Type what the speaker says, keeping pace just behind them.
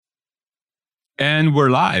And we're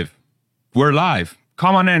live. We're live.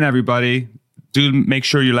 Come on in, everybody. Do make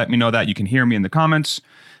sure you let me know that you can hear me in the comments.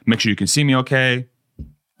 Make sure you can see me okay.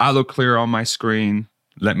 I look clear on my screen.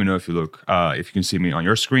 Let me know if you can see me on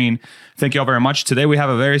your screen. Thank you all very much. Today we have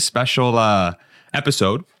a very special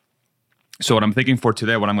episode. So what I'm thinking for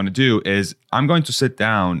today, what I'm going to do is I'm going to sit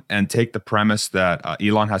down and take the premise that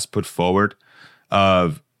Elon has put forward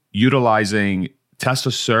of utilizing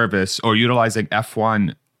Tesla service or utilizing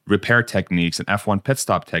F1 repair techniques and F1 pit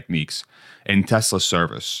stop techniques in Tesla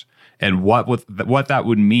service, and what that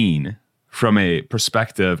would mean from a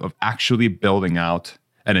perspective of actually building out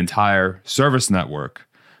an entire service network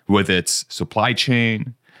with its supply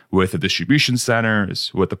chain, with the distribution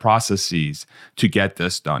centers, with the processes to get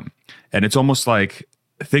this done. And it's almost like,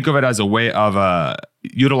 think of it as a way of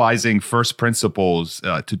utilizing first principles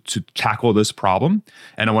to tackle this problem.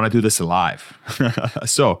 And I want to do this live.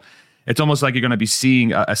 So it's almost like you're going to be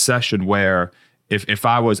seeing a session where if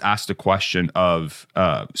I was asked a question of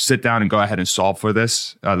sit down and go ahead and solve for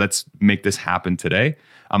this, let's make this happen today.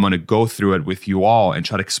 I'm going to go through it with you all and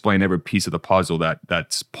try to explain every piece of the puzzle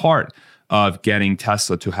that's part of getting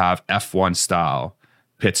Tesla to have F1 style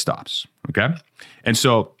pit stops. Okay. And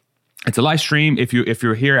so it's a live stream. If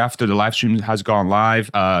you're here after the live stream has gone live,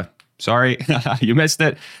 sorry, you missed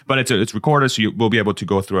it, but it's recorded, so we'll be able to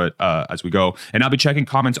go through it as we go. And I'll be checking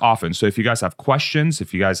comments often. So if you guys have questions,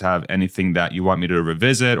 if you guys have anything that you want me to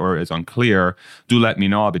revisit or is unclear, do let me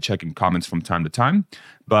know. I'll be checking comments from time to time.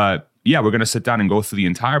 But yeah, we're going to sit down and go through the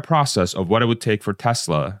entire process of what it would take for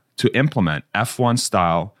Tesla to implement F1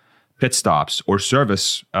 style pit stops or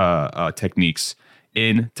service techniques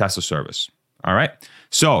in Tesla service. All right.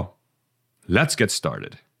 So let's get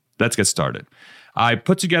started. I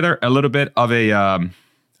put together a little bit of a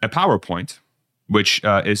PowerPoint, which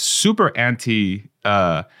is super anti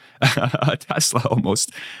Tesla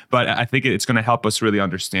almost, but I think it's going to help us really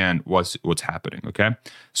understand what's happening. Okay,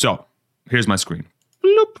 so here's my screen.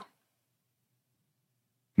 Bloop.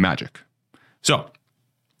 Magic. So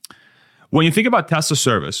when you think about Tesla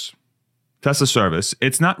service,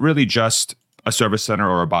 it's not really just a service center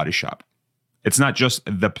or a body shop. It's not just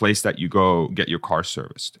the place that you go get your car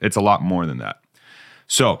serviced. It's a lot more than that.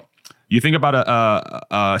 So you think about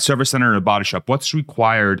a service center and a body shop. What's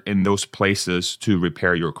required in those places to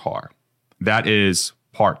repair your car? That is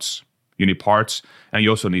parts. You need parts, and you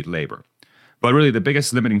also need labor. But really, the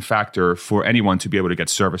biggest limiting factor for anyone to be able to get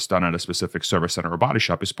service done at a specific service center or body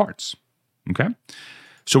shop is parts. Okay?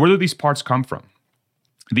 So where do these parts come from?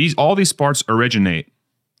 All these parts originate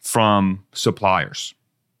from suppliers.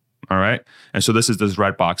 All right. And so this is this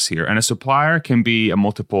red box here. And a supplier can be a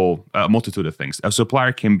multitude of things. A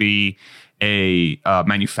supplier can be a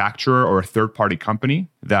manufacturer or a third-party company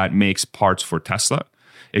that makes parts for Tesla.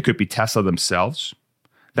 It could be Tesla themselves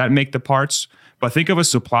that make the parts. But think of a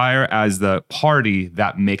supplier as the party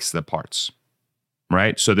that makes the parts,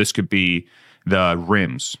 right? So this could be the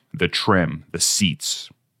rims, the trim, the seats,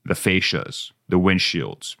 the fascias, the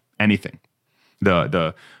windshields, anything,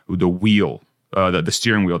 the wheel, the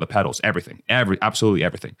steering wheel, the pedals, everything, absolutely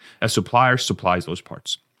everything. A supplier supplies those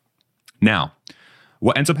parts. Now,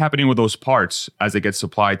 what ends up happening with those parts as they get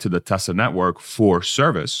supplied to the Tesla network for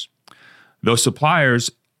service, those suppliers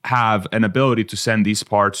have an ability to send these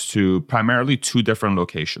parts to primarily two different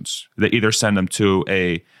locations. They either send them to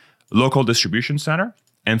a local distribution center,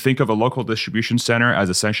 and think of a local distribution center as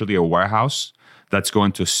essentially a warehouse that's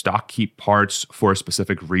going to stock keep parts for a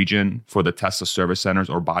specific region for the Tesla service centers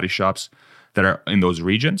or body shops that are in those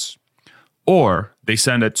regions, or they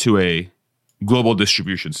send it to a global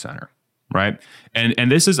distribution center, right?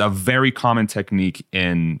 And this is a very common technique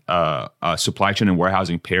in supply chain and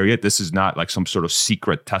warehousing, period. This is not like some sort of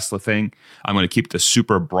secret Tesla thing. I'm going to keep this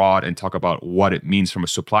super broad and talk about what it means from a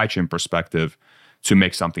supply chain perspective to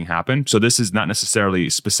make something happen. So this is not necessarily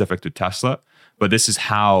specific to Tesla, but this is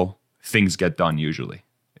how things get done usually,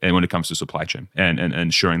 and when it comes to supply chain and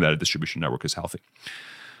ensuring that a distribution network is healthy.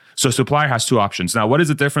 So supplier has two options. Now, what is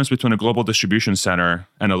the difference between a global distribution center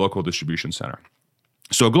and a local distribution center?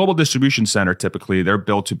 So a global distribution center, typically, they're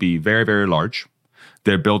built to be very, very large.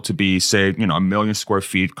 They're built to be, say, 1 million square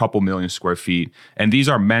feet, couple million square feet. And these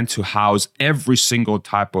are meant to house every single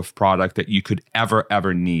type of product that you could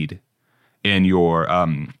ever need in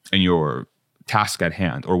your task at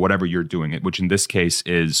hand or whatever you're doing, which in this case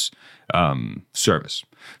is service.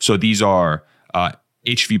 So these are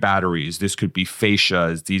HV batteries. This could be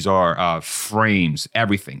fascias. These are frames,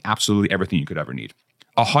 everything, absolutely everything you could ever need.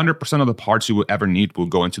 100% of the parts you will ever need will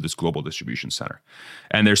go into this global distribution center.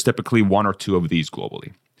 And there's typically one or two of these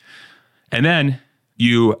globally. And then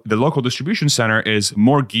the local distribution center is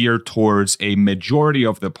more geared towards a majority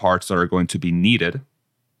of the parts that are going to be needed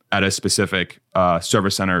at a specific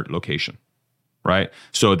service center location, right?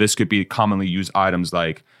 So this could be commonly used items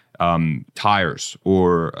like tires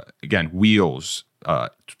or, again, wheels,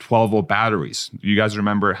 12-volt batteries. You guys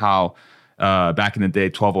remember how back in the day,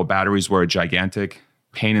 12-volt batteries were a gigantic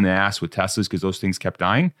pain in the ass with Teslas because those things kept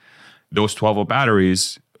dying? Those 12-volt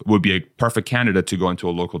batteries would be a perfect candidate to go into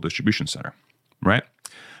a local distribution center, right?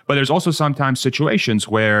 But there's also sometimes situations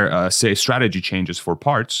where, say, strategy changes for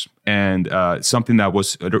parts and something that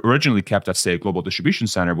was originally kept at, say, a global distribution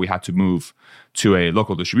center, we had to move to a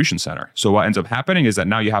local distribution center. So what ends up happening is that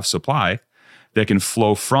now you have supply that can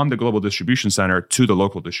flow from the global distribution center to the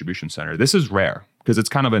local distribution center. This is rare because it's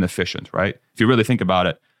kind of inefficient, right? If you really think about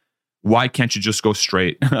it, why can't you just go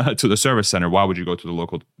straight to the service center? Why would you go to the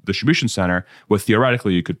local distribution center? Well,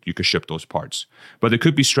 theoretically, you could ship those parts. But there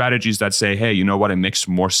could be strategies that say, hey, you know what? It makes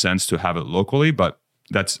more sense to have it locally, but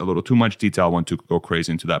that's a little too much detail. I want to go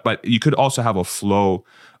crazy into that. But you could also have a flow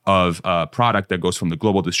of product that goes from the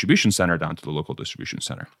global distribution center down to the local distribution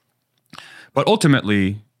center. But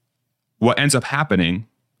ultimately, what ends up happening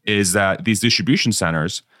is that these distribution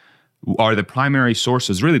centers are the primary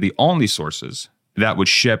sources, really the only sources that would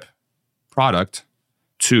ship product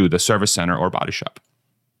to the service center or body shop,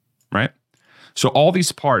 right? So all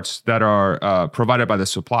these parts that are provided by the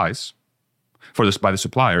suppliers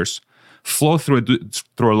flow through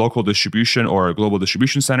a local distribution or a global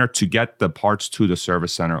distribution center to get the parts to the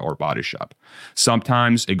service center or body shop.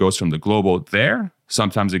 Sometimes it goes from the global there.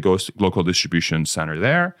 Sometimes it goes to local distribution center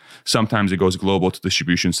there. Sometimes it goes global to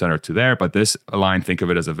distribution center to there. But this line, think of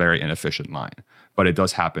it as a very inefficient line. But it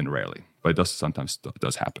does happen rarely. But it sometimes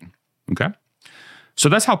does happen. Okay, so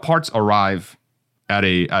that's how parts arrive at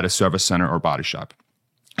a service center or body shop.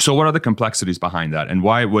 So what are the complexities behind that, and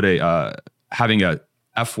why would having a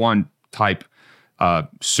F1 type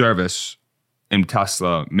service in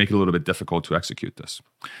Tesla make it a little bit difficult to execute this?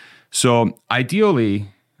 So ideally,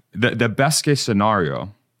 the best case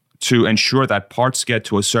scenario to ensure that parts get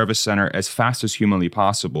to a service center as fast as humanly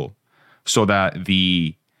possible, so that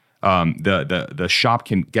the shop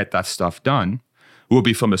can get that stuff done, will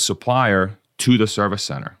be from the supplier to the service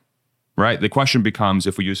center, right? The question becomes,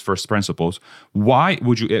 if we use first principles, why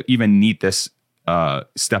would you even need this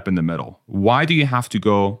step in the middle? Why do you have to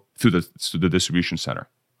go through the distribution center,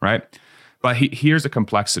 right? But here's the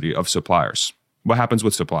complexity of suppliers. What happens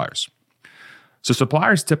with suppliers? So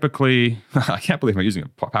suppliers typically, I can't believe I'm using a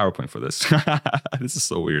PowerPoint for this. This is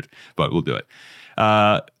so weird, but we'll do it.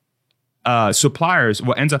 Suppliers,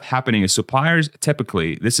 what ends up happening is suppliers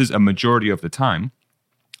typically, this is a majority of the time,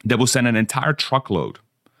 they will send an entire truckload.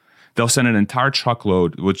 They'll send an entire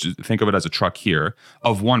truckload, which think of it as a truck here,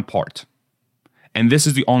 of one part. And this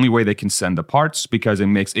is the only way they can send the parts because it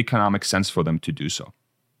makes economic sense for them to do so.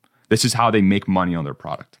 This is how they make money on their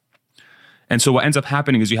product. And so what ends up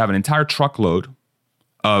happening is you have an entire truckload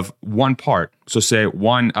of one part. So say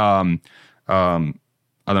one, I don't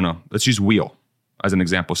know, let's use wheel as an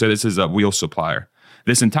example. Say this is a wheel supplier.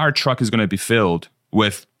 This entire truck is going to be filled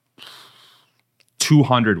with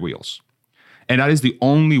 200 wheels. And that is the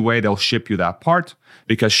only way they'll ship you that part,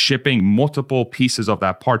 because shipping multiple pieces of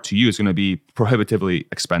that part to you is going to be prohibitively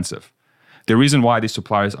expensive. The reason why these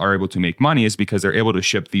suppliers are able to make money is because they're able to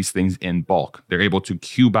ship these things in bulk. They're able to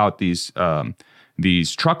cube out these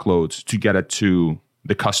truckloads to get it to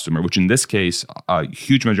the customer, which in this case, a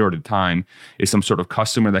huge majority of the time is some sort of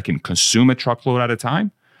customer that can consume a truckload at a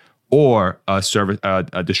time, or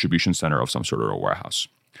a distribution center of some sort, or a warehouse.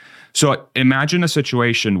 So imagine a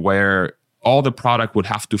situation where all the product would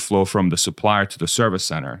have to flow from the supplier to the service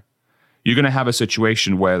center. You're going to have a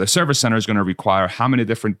situation where the service center is going to require how many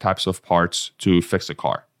different types of parts to fix a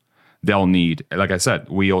car. They'll need, like I said,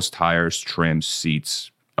 wheels, tires, trims, seats,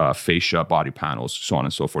 fascia, body panels, so on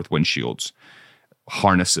and so forth, windshields,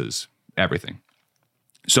 harnesses, everything.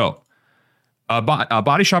 So a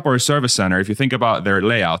body shop or a service center, if you think about their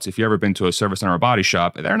layouts, if you've ever been to a service center or body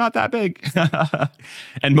shop, they're not that big.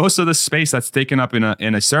 And most of the space that's taken up in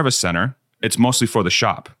a service center, it's mostly for the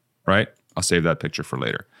shop, right? I'll save that picture for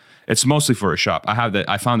later. It's mostly for a shop.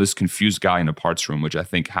 I found this confused guy in a parts room, which I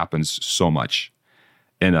think happens so much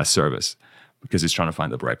in a service because he's trying to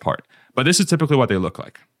find the right part. But this is typically what they look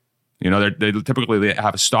like. You know, they typically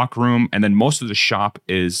have a stock room, and then most of the shop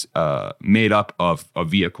is made up of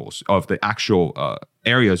vehicles, of the actual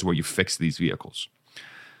areas where you fix these vehicles.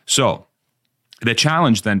 So the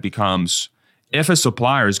challenge then becomes, if a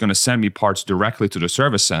supplier is going to send me parts directly to the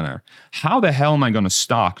service center, how the hell am I going to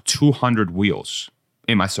stock 200 wheels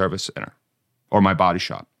in my service center or my body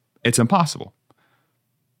shop? It's impossible.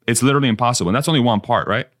 It's literally impossible. And that's only one part,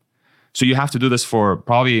 right? So you have to do this for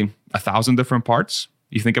probably 1,000 different parts.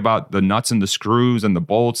 You think about the nuts and the screws and the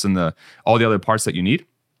bolts and all the other parts that you need,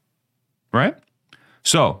 right?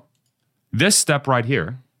 So this step right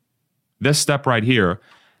here has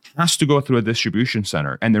to go through a distribution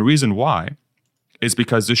center. And the reason why is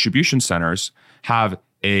because distribution centers have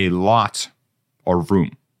a lot of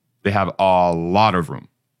room. They have a lot of room.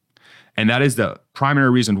 And that is the primary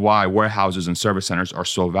reason why warehouses and service centers are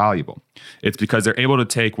so valuable. It's because they're able to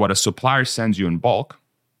take what a supplier sends you in bulk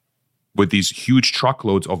with these huge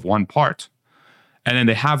truckloads of one part, and then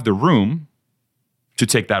they have the room to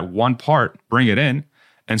take that one part, bring it in,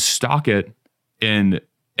 and stock it in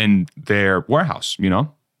their warehouse,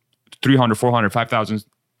 300, 400, 5,000,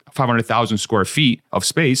 500,000 square feet of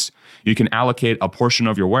space. You can allocate a portion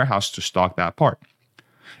of your warehouse to stock that part.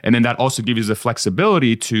 And then that also gives you the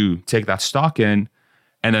flexibility to take that stock in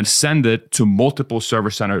and then send it to multiple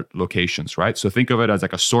service center locations, right? So think of it as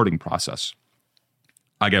like a sorting process.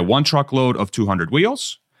 I get one truckload of 200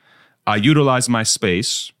 wheels. I utilize my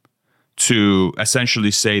space to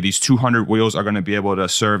essentially say these 200 wheels are going to be able to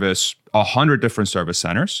service 100 different service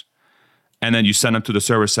centers. And then you send them to the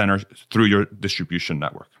service center through your distribution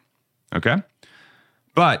network, okay?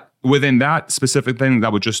 But within that specific thing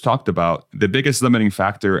that we just talked about, the biggest limiting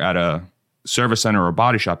factor at a service center or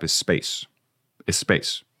body shop is space.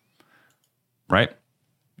 Right?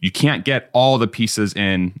 You can't get all the pieces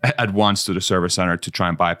in at once to the service center to try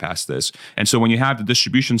and bypass this. And so when you have the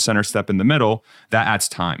distribution center step in the middle, that adds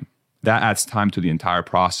time. That adds time to the entire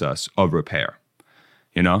process of repair.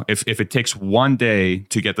 If it takes one day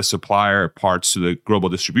to get the supplier parts to the global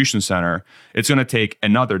distribution center, it's going to take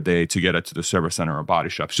another day to get it to the service center or body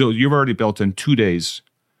shop. So you've already built in 2 days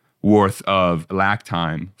worth of lag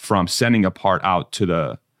time from sending a part out to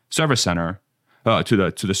the service center, to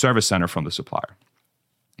the service center from the supplier.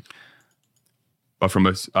 But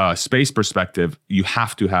from a space perspective, you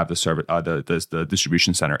have to have the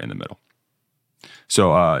distribution center in the middle.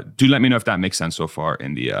 So do let me know if that makes sense so far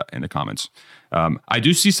in the comments. I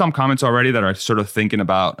do see some comments already that are sort of thinking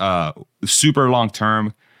about super long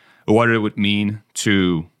term, what it would mean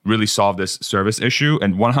to really solve this service issue.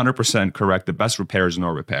 And 100% correct. The best repair is no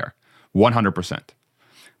repair. 100%.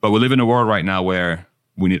 But we live in a world right now where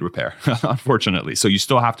we need repair, unfortunately. So you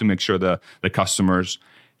still have to make sure the customers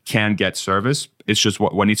can get service. It's just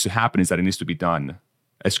what needs to happen is that it needs to be done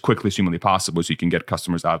as quickly as humanly possible so you can get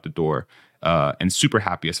customers out the door and super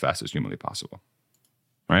happy as fast as humanly possible,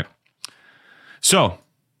 right? So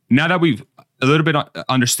now that we've a little bit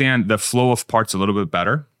understand the flow of parts a little bit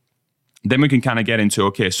better, then we can kind of get into,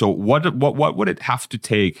 okay, so what would it have to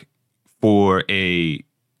take for the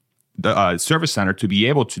service center to be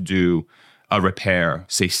able to do a repair,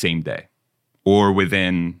 say same day or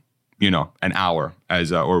within, an hour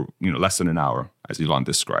or less than an hour, as Elon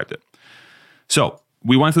described it. So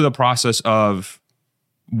we went through the process of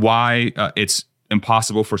why it's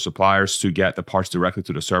impossible for suppliers to get the parts directly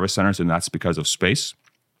to the service centers, and that's because of space.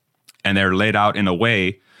 And they're laid out in a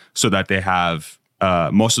way so that they have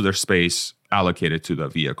most of their space allocated to the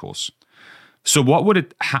vehicles. So what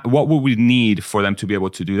would we need for them to be able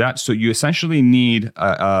to do that? So you essentially need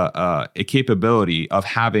a capability of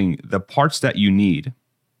having the parts that you need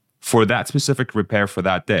for that specific repair for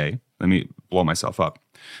that day. Let me blow myself up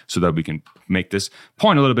so that we can make this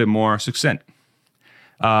point a little bit more succinct.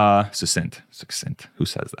 Succinct. Who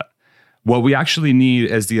says that? What we actually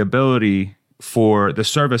need is the ability for the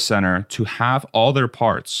service center to have all their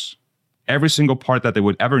parts, every single part that they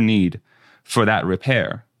would ever need for that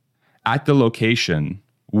repair at the location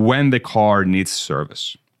when the car needs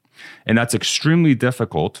service. And that's extremely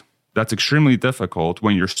difficult. That's extremely difficult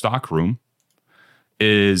when your stock room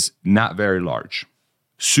is not very large.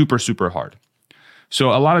 Super, super hard. So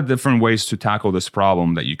a lot of different ways to tackle this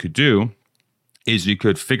problem that you could do is you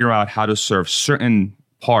could figure out how to serve certain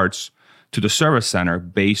parts to the service center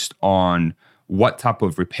based on what type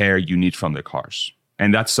of repair you need from the cars.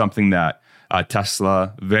 And that's something that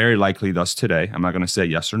Tesla very likely does today. I'm not going to say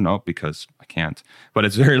yes or no because I can't, but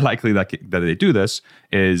it's very likely that they do this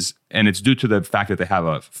and it's due to the fact that they have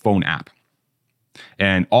a phone app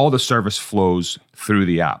and all the service flows through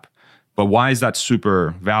the app. But why is that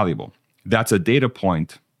super valuable? That's a data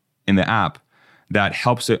point in the app that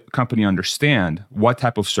helps a company understand what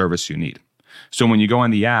type of service you need. So when you go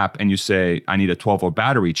in the app and you say, I need a 12-volt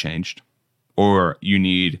battery changed, or you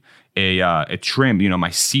need a trim, my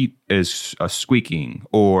seat is squeaking,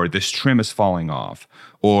 or this trim is falling off,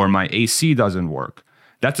 or my AC doesn't work.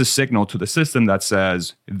 That's a signal to the system that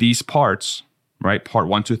says these parts, right, part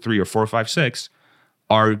 1, 2, 3, or 4, 5, 6,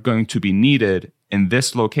 are going to be needed in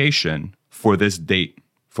this location for this date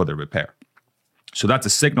for the repair. So that's a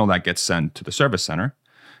signal that gets sent to the service center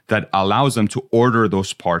that allows them to order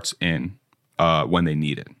those parts in when they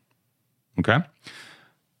need it. Okay?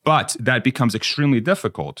 But that becomes extremely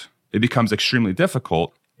difficult. It becomes extremely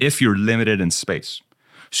difficult if you're limited in space.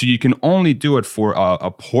 So you can only do it for a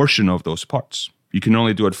portion of those parts. You can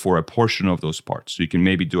only do it for a portion of those parts. So you can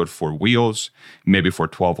maybe do it for wheels, maybe for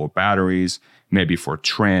 12-volt batteries, maybe for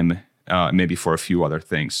trim, maybe for a few other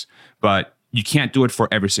things. But you can't do it for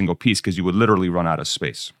every single piece because you would literally run out of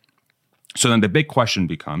space. So then the big question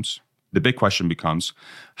becomes,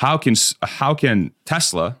 how can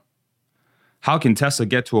Tesla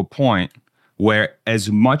get to a point where as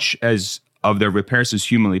much as of their repairs as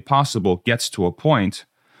humanly possible gets to a point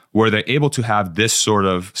where they're able to have this sort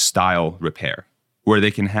of style repair, where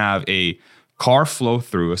they can have a car flow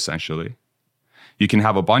through essentially. You can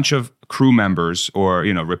have a bunch of crew members or,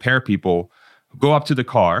 repair people go up to the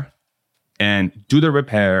car and do the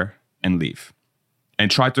repair and leave and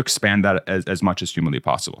try to expand that as much as humanly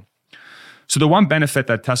possible. So the one benefit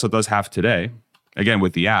that Tesla does have today, again,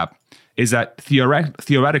 with the app, is that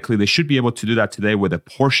theoretically, they should be able to do that today with a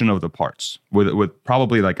portion of the parts, with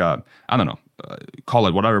probably like call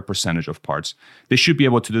it whatever percentage of parts. They should be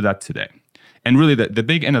able to do that today. And really, the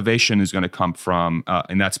big innovation is going to come from,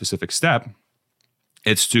 in that specific step,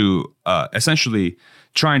 it's to essentially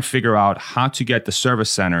try and figure out how to get the service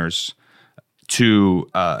centers to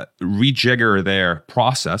rejigger their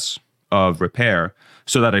process of repair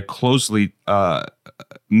so that it closely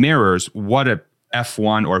mirrors what a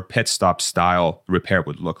F1 or pit stop style repair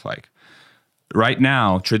would look like. Right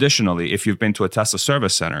now, traditionally, if you've been to a Tesla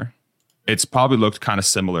service center, it's probably looked kind of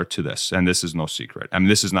similar to this, and this is no secret. I mean,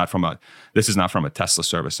 this is not from a Tesla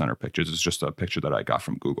service center picture. This is just a picture that I got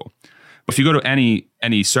from Google. If you go to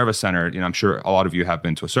any service center, I'm sure a lot of you have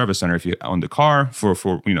been to a service center if you own the car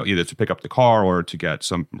for either to pick up the car or to get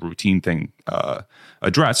some routine thing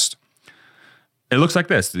addressed. It looks like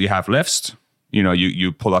this. You have lifts.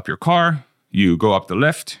 You pull up your car, you go up the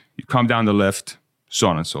lift, you come down the lift, so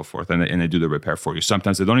on and so forth, and they do the repair for you.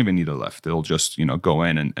 Sometimes they don't even need a lift. They'll just go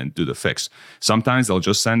in and do the fix. Sometimes they'll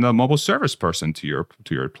just send a mobile service person to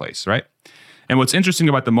your place, right? And what's interesting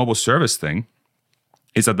about the mobile service thing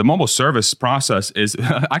is that the mobile service process is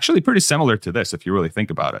actually pretty similar to this, if you really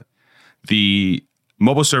think about it. The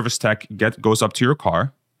mobile service tech goes up to your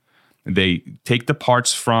car. They take the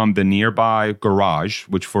parts from the nearby garage,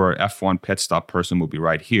 which for an F1 pit stop person will be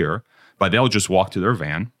right here, but they'll just walk to their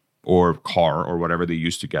van or car or whatever they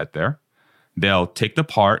use to get there. They'll take the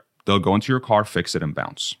part, they'll go into your car, fix it, and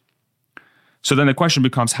bounce. So then the question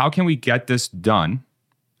becomes, how can we get this done?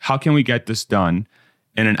 How can we get this done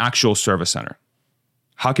in an actual service center?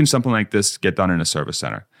 How can something like this get done in a service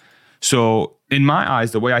center? So in my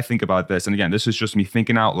eyes, the way I think about this, and again, this is just me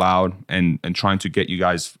thinking out loud and trying to get you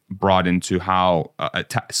guys brought into how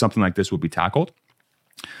something like this will be tackled,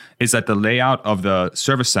 is that the layout of the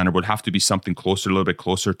service center would have to be something closer, a little bit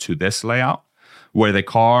closer to this layout, where the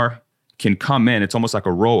car can come in. It's almost like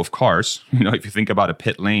a row of cars. If you think about a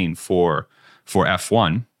pit lane for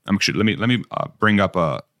F1, let me bring up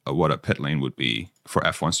what a pit lane would be for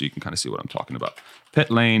F1 so you can kind of see what I'm talking about. Pit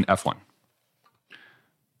lane F1.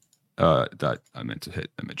 That I meant to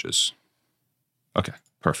hit images. Okay,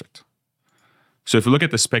 perfect. So if you look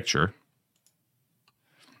at this picture,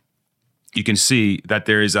 you can see that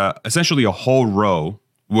there is essentially a whole row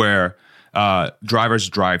where drivers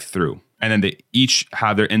drive through, and then they each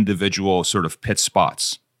have their individual sort of pit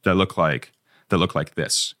spots that look like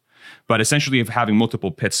this. But essentially, if having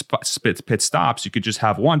multiple pit stops, you could just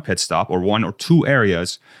have one pit stop or one or two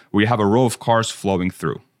areas where you have a row of cars flowing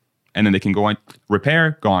through. And then they can go on,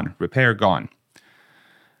 repair, gone, repair, gone.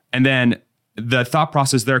 And then the thought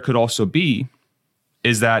process there could also be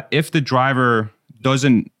is that if the driver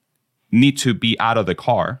doesn't need to be out of the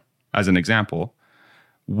car, as an example,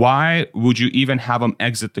 why would you even have them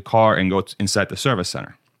exit the car and go inside the service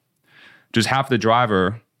center? Just have the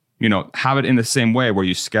driver, have it in the same way where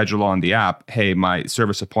you schedule on the app, hey, my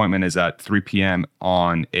service appointment is at 3 p.m.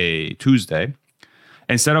 on a Tuesday.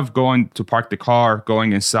 Instead of going to park the car,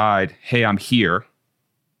 going inside, hey, I'm here,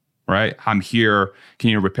 right? I'm here. Can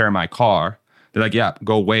you repair my car? They're like, yeah,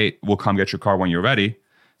 go wait. We'll come get your car when you're ready.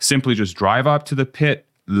 Simply just drive up to the pit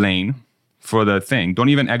lane for the thing. Don't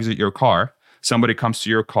even exit your car. Somebody comes to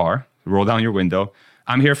your car, roll down your window.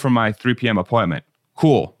 I'm here for my 3 p.m. appointment.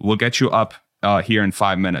 Cool. We'll get you up here in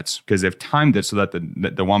 5 minutes because they've timed it so that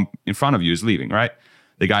the one in front of you is leaving, right?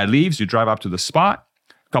 The guy leaves. You drive up to the spot.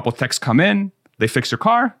 A couple techs come in. They fix your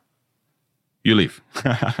car. You leave.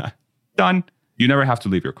 Done. You never have to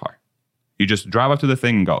leave your car. You just drive up to the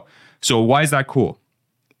thing and go. So why is that cool?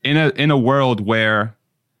 In a world where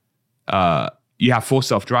you have full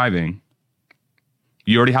self-driving,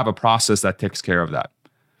 you already have a process that takes care of that.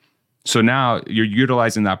 So now you're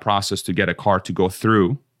utilizing that process to get a car to go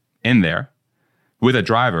through in there with a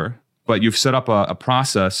driver, but you've set up a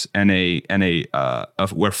process and a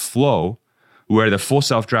flow where the full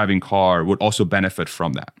self-driving car would also benefit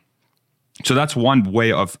from that. So that's one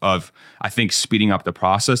way of I think speeding up the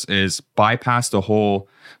process is bypass the whole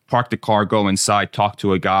park the car, go inside, talk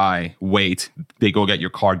to a guy, wait, they go get your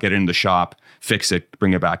car, get it in the shop, fix it,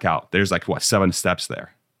 bring it back out. There's like 7 steps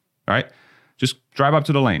there. All right. Just drive up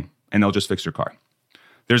to the lane and they'll just fix your car.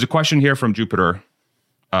 There's a question here from Jupiter.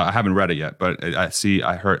 I haven't read it yet, but I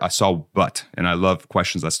saw but, and I love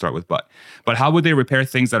questions that start with but. But how would they repair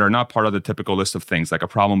things that are not part of the typical list of things, like a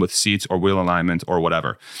problem with seats or wheel alignment or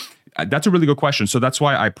whatever? That's a really good question. So that's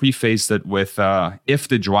why I prefaced it with if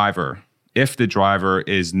the driver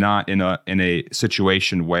is not in a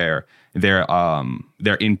situation where they're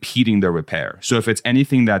impeding the repair. So if it's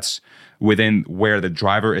anything that's within where the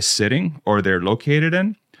driver is sitting or they're located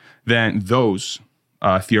in, then those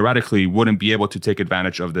theoretically wouldn't be able to take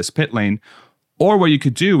advantage of this pit lane. Or what you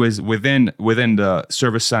could do is within the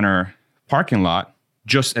service center parking lot,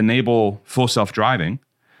 just enable full self-driving,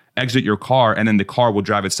 exit your car, and then the car will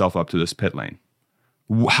drive itself up to this pit lane.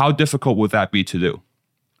 How difficult would that be to do?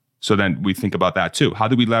 So then we think about that too. How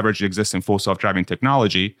do we leverage the existing full self-driving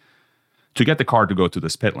technology to get the car to go to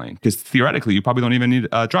this pit lane? Because theoretically, you probably don't even need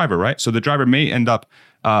a driver, right? So the driver may end up,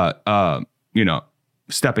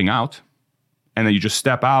 stepping out, and then you just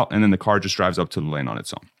step out, and then the car just drives up to the lane on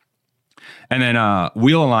its own. And then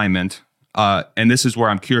wheel alignment, and this is where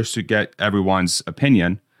I'm curious to get everyone's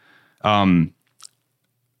opinion.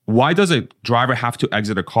 Why does a driver have to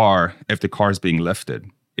exit a car if the car is being lifted?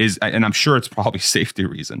 And I'm sure it's probably safety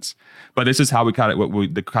reasons, but this is how the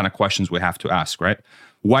kind of questions we have to ask, right?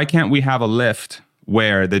 Why can't we have a lift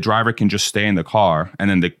where the driver can just stay in the car and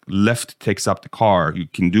then the lift takes up the car? You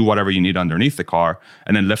can do whatever you need underneath the car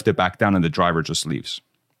and then lift it back down and the driver just leaves.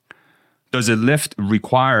 Does a lift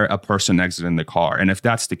require a person exiting the car? And if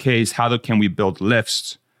that's the case, how can we build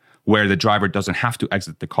lifts where the driver doesn't have to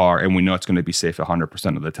exit the car and we know it's going to be safe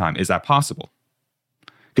 100% of the time? Is that possible?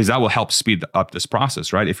 Because that will help speed up this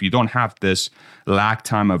process, right? If you don't have this lag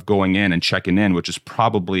time of going in and checking in, which is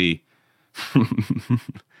probably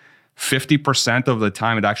 50% of the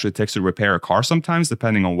time it actually takes to repair a car sometimes,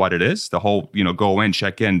 depending on what it is. The whole, go in,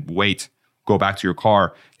 check in, wait, go back to your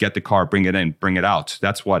car, get the car, bring it in, bring it out.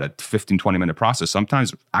 That's what, a 15, 20-minute process.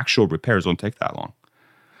 Sometimes actual repairs don't take that long.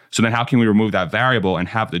 So then how can we remove that variable and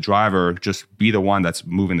have the driver just be the one that's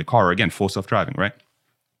moving the car? Again, full self-driving, right?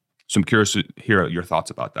 So I'm curious to hear your thoughts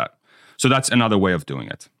about that. So that's another way of doing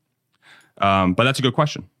it. But that's a good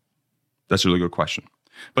question. That's a really good question.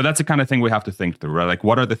 But that's the kind of thing we have to think through, right? Like,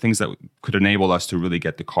 what are the things that could enable us to really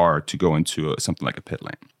get the car to go into something like a pit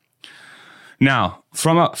lane? Now,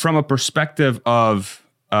 from a perspective of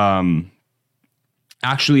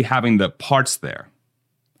actually having the parts there,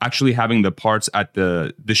 actually having the parts at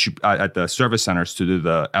the service centers to do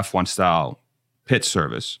the F1 style pit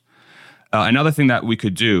service, another thing that we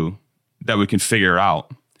could do that we can figure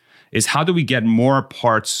out is how do we get more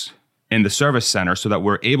parts in the service center so that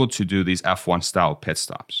we're able to do these F1 style pit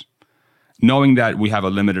stops, knowing that we have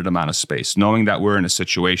a limited amount of space, knowing that we're in a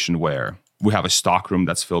situation where we have a stock room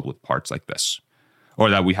that's filled with parts like this, or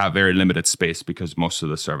that we have very limited space because most of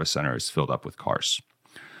the service center is filled up with cars.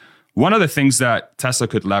 One of the things that Tesla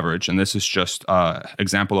could leverage, and this is just an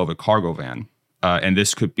example of a cargo van, and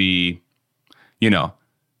this could be,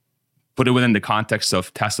 put it within the context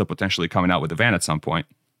of Tesla potentially coming out with a van at some point,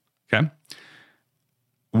 okay?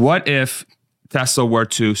 What if Tesla were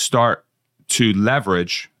to start to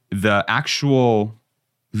leverage the actual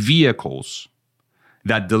vehicles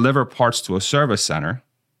that deliver parts to a service center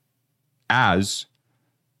as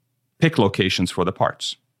pick locations for the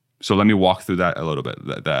parts? So let me walk through that a little bit,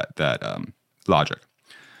 that logic.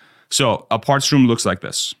 So a parts room looks like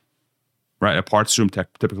this, right? A parts room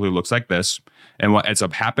typically looks like this. And what ends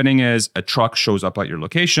up happening is a truck shows up at your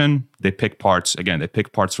location. They pick parts. Again, they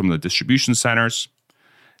pick parts from the distribution centers.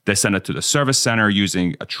 They send it to the service center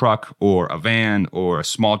using a truck or a van or a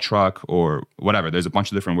small truck or whatever. There's a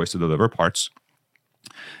bunch of different ways to deliver parts.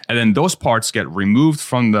 And then those parts get removed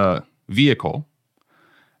from the vehicle.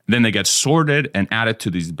 Then they get sorted and added to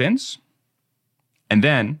these bins. And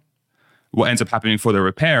then what ends up happening for the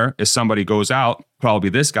repair is somebody goes out, probably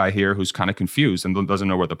this guy here who's kind of confused and doesn't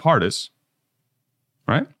know where the part is,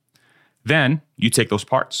 right? Then you take those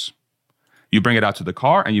parts, you bring it out to the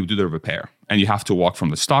car and you do the repair. And you have to walk from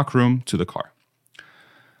the stock room to the car.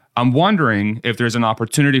 I'm wondering if there's an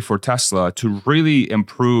opportunity for Tesla to really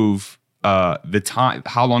improve the time,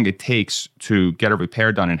 how long it takes to get a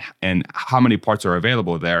repair done, and how many parts are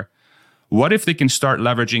available there. What if they can start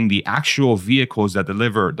leveraging the actual vehicles that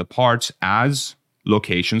deliver the parts as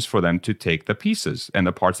locations for them to take the pieces and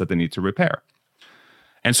the parts that they need to repair?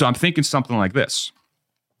 And so I'm thinking something like this.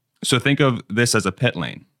 So think of this as a pit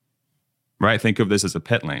lane, right? Think of this as a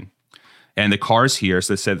pit lane. And the car's here,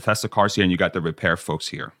 so they said the Tesla car's here, and you got the repair folks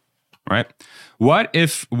here, right? What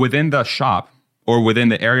if within the shop or within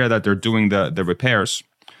the area that they're doing the repairs,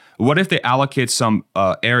 what if they allocate some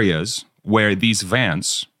areas where these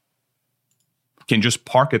vans can just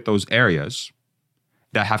park at those areas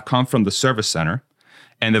that have come from the service center,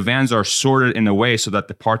 and the vans are sorted in a way so that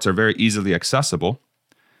the parts are very easily accessible,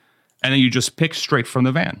 and then you just pick straight from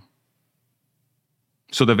the van.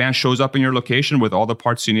 So the van shows up in your location with all the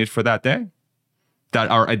parts you need for that day that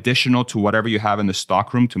are additional to whatever you have in the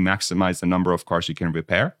stockroom to maximize the number of cars you can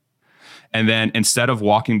repair. And then instead of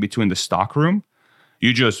walking between the stockroom,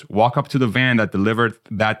 you just walk up to the van that delivered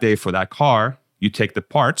that day for that car. You take the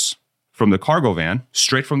parts from the cargo van,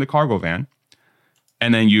 straight from the cargo van,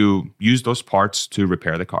 and then you use those parts to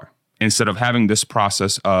repair the car. Instead of having this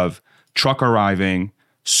process of truck arriving,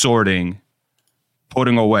 sorting,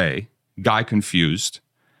 putting away, guy confused,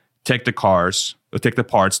 take the parts,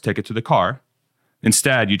 take it to the car.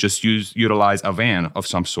 Instead, you just utilize a van of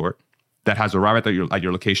some sort that has arrived at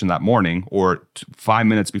your location that morning or 5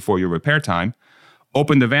 minutes before your repair time.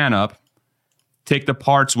 Open the van up, take the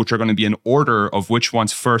parts, which are going to be in order of which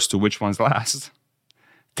one's first to which one's last.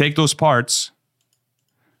 Take those parts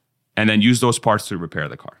and then use those parts to repair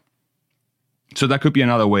the car. So that could be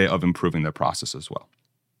another way of improving the process as well.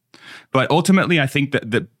 But ultimately, I think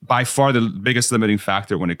that by far the biggest limiting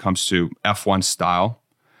factor when it comes to F1 style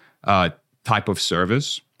type of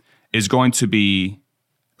service is going to be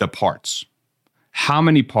the parts. How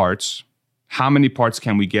many parts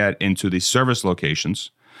can we get into these service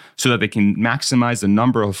locations so that they can maximize the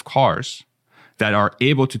number of cars that are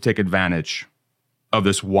able to take advantage of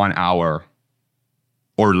this 1 hour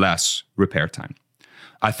or less repair time?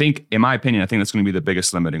 I think, in my opinion, that's going to be the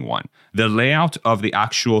biggest limiting one. The layout of the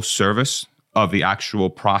actual service, of the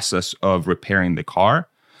actual process of repairing the car,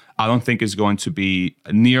 I don't think is going to be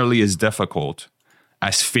nearly as difficult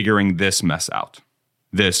as figuring this mess out.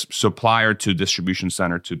 This supplier to distribution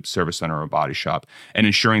center to service center or body shop, and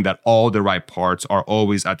ensuring that all the right parts are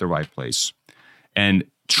always at the right place. And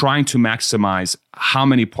trying to maximize how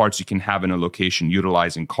many parts you can have in a location,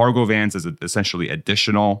 utilizing cargo vans as essentially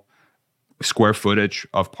additional square footage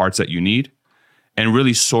of parts that you need, and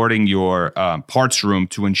really sorting your parts room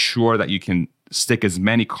to ensure that you can stick as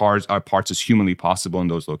many parts as humanly possible in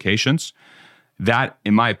those locations. That,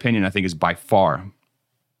 in my opinion, I think is by far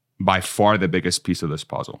the biggest piece of this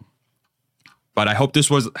puzzle. But I hope this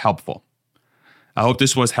was helpful. I hope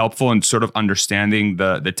this was helpful in sort of understanding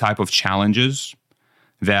the type of challenges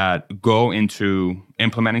that go into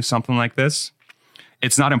implementing something like this.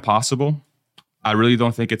 It's not impossible. I really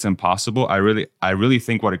don't think it's impossible. I really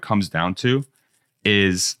think what it comes down to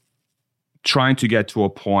is trying to get to a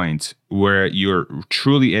point where you're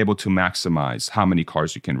truly able to maximize how many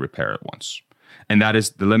cars you can repair at once. And that is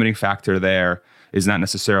the limiting factor there is not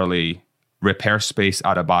necessarily repair space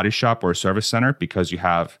at a body shop or a service center, because you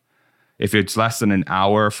have, if it's less than an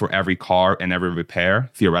hour for every car and every repair,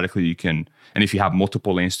 theoretically you can, and if you have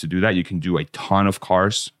multiple lanes to do that, you can do a ton of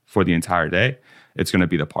cars for the entire day. It's going to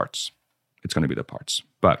be the parts.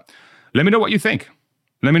 But let me know what you think.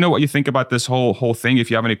 Let me know what you think about this whole thing.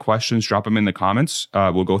 If you have any questions, drop them in the comments.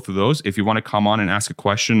 We'll go through those. If you want to come on and ask a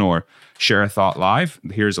question or share a thought live,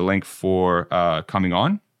 here's a link for coming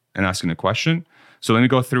on and asking a question. So let me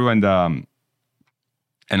go through and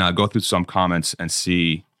I'll go through some comments and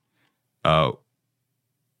see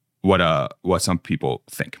what some people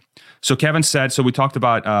think. So Kevin said, so we talked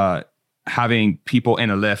about having people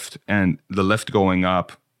in a lift and the lift going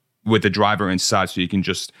up with the driver inside, so you can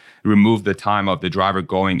just remove the time of the driver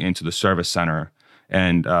going into the service center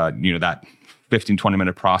and that 15-20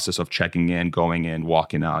 minute process of checking in, going in,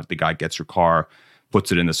 walking out. The guy gets your car,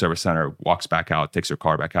 puts it in the service center, walks back out, takes your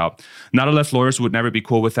car back out. Not a lift lawyers would never be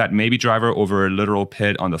cool with that. Maybe driver over a literal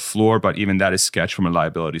pit on the floor, but even that is sketch from a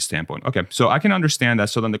liability standpoint. Okay, so I can understand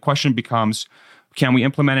that. So then the question becomes, can we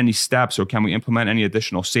implement any steps, or can we implement any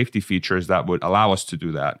additional safety features that would allow us to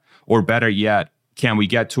do that? Or better yet, can we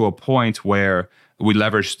get to a point where we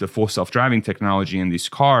leverage the full self-driving technology in these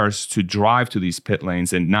cars to drive to these pit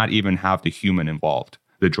lanes and not even have the human involved,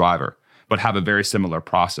 the driver, but have a very similar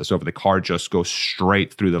process over the car just goes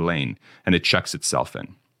straight through the lane and it checks itself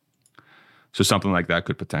in? So something like that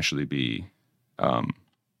could potentially be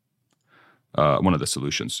one of the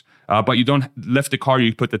solutions. But you don't lift the car;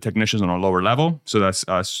 you put the technicians on a lower level. So that's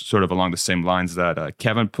sort of along the same lines that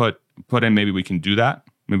Kevin put in. Maybe we can do that.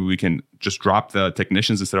 Maybe we can just drop the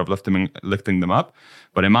technicians instead of lifting them up.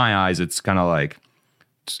 But in my eyes, it's kind of like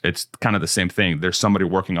it's kind of the same thing. There's somebody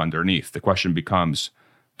working underneath. The question becomes,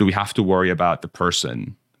 do we have to worry about the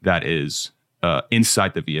person that is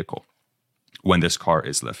inside the vehicle when this car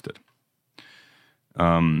is lifted?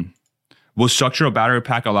 Will structural battery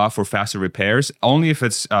pack allow for faster repairs? Only if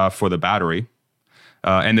it's for the battery,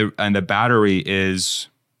 and the battery is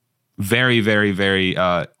very, very, very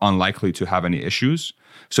unlikely to have any issues.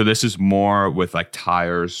 So this is more with like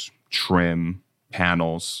tires, trim,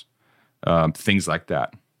 panels, things like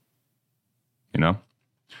that.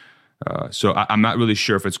 So I'm not really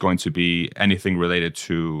sure if it's going to be anything related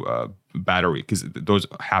to battery, because those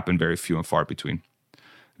happen very few and far between.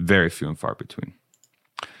 Very few and far between.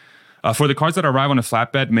 For the cars that arrive on a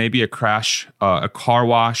flatbed, maybe a car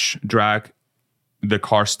wash, drag the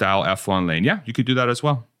car style F1 lane. Yeah, you could do that as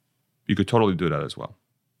well. You could totally do that as well.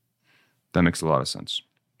 That makes a lot of sense.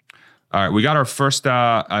 All right, we got our first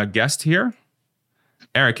guest here.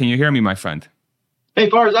 Eric, can you hear me, my friend? Hey,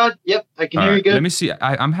 Farzad. Yep, I can hear you good. Let me see.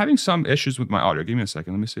 I'm having some issues with my audio. Give me a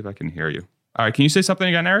second. Let me see if I can hear you. All right, can you say something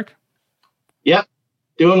again, Eric? Yep,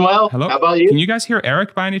 doing well. Hello? How about you? Can you guys hear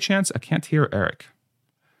Eric by any chance? I can't hear Eric.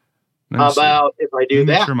 How about if I do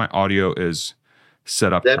that? Make sure my audio is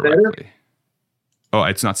set up correctly. Better? Oh,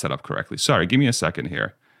 it's not set up correctly. Sorry, give me a second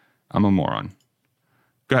here. I'm a moron.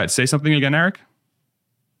 Go ahead. Say something again, Eric.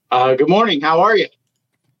 Good morning. How are you?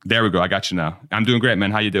 There we go. I got you now. I'm doing great,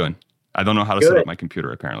 man. How you doing? I don't know how to set up my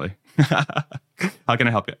computer, apparently. How can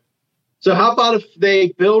I help you? So how about if they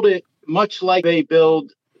build it much like they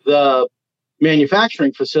build the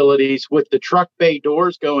manufacturing facilities with the truck bay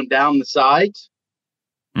doors going down the sides?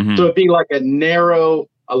 Mm-hmm. So it'd be like a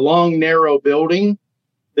long, narrow building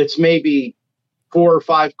that's maybe 4 or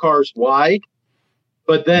 5 cars wide.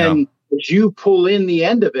 But then as you pull in the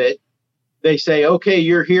end of it, they say, okay,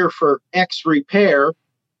 you're here for X repair.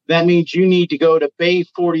 That means you need to go to bay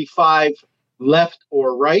 45 left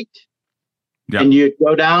or right. Yep. And you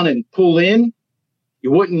go down and pull in.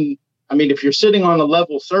 You wouldn't, if you're sitting on a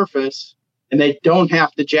level surface and they don't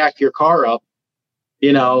have to jack your car up,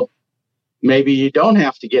 maybe you don't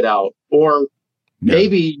have to get out. Or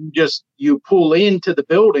maybe you pull into the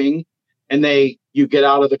building and you get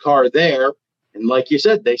out of the car there. And like you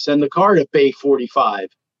said, they send the car to bay 45.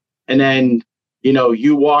 And then,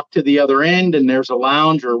 you walk to the other end and there's a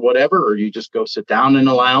lounge or whatever, or you just go sit down in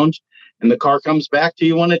a lounge and the car comes back to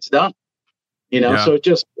you when it's done. So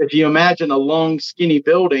if you imagine a long, skinny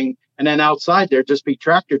building and then outside there just be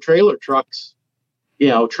tractor trailer trucks,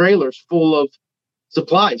 trailers full of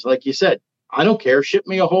supplies. Like you said, I don't care. Ship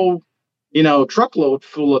me a whole, truckload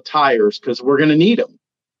full of tires because we're going to need them.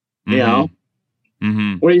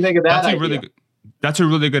 Mm-hmm. What do you think of that idea? That's a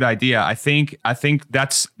really good idea. I think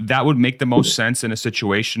that would make the most sense in a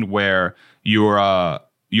situation where you're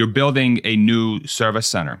building a new service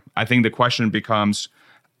center. I think the question becomes,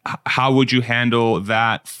 how would you handle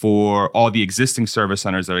that for all the existing service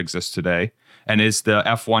centers that exist today? And is the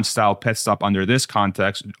F1 style pit stop under this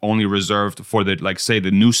context only reserved for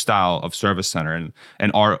the new style of service center,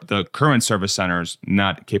 and are the current service centers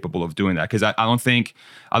not capable of doing that? Because I don't think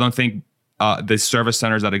the service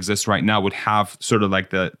centers that exist right now would have sort of like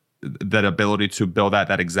that ability to build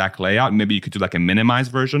that exact layout. Maybe you could do like a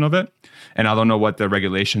minimized version of it. And I don't know what the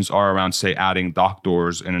regulations are around, say, adding dock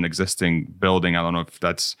doors in an existing building. I don't know if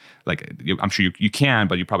that's I'm sure you can,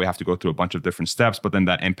 but you probably have to go through a bunch of different steps. But then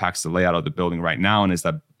that impacts the layout of the building right now. And is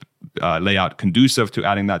that layout conducive to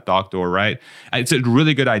adding that dock door, right? It's a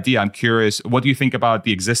really good idea. I'm curious, what do you think about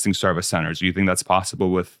the existing service centers? Do you think that's possible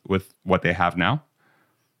with what they have now?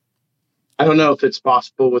 I don't know if it's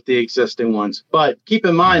possible with the existing ones, but keep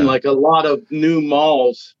in mind, like a lot of new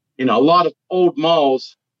malls, a lot of old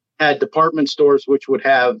malls had department stores, which would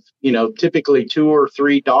have, typically 2 or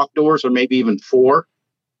 3 dock doors, or maybe even 4,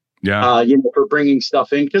 for bringing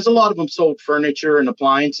stuff in, because a lot of them sold furniture and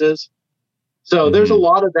appliances. So there's a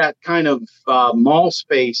lot of that kind of mall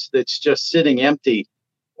space that's just sitting empty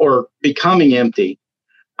or becoming empty.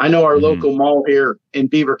 I know our local mall here in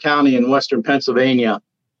Beaver County in Western Pennsylvania,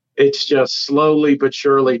 it's just slowly but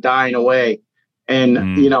surely dying away. And,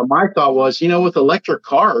 my thought was, with electric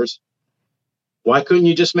cars, why couldn't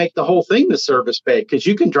you just make the whole thing the service bay? Because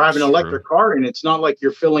you can drive an electric car and it's not like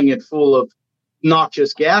you're filling it full of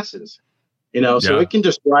noxious gases, so it can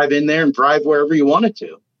just drive in there and drive wherever you want it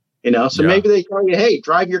to, so maybe they tell you, hey,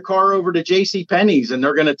 drive your car over to JCPenney's and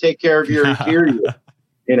they're going to take care of your interior,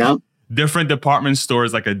 different department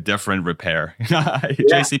stores, like a different repair.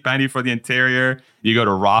 JCPenney for the interior. You go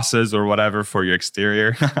to Ross's or whatever for your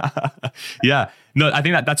exterior. Yeah. No, I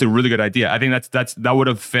think that's a really good idea. I think that would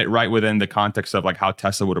have fit right within the context of like how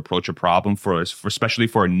Tesla would approach a problem for especially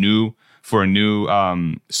for a new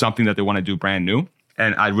something that they want to do brand new.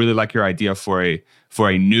 And I really like your idea for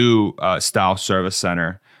a new style service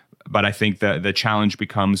center. But I think that the challenge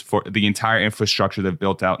becomes for the entire infrastructure they've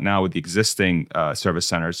built out now with the existing service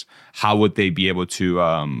centers. How would they be able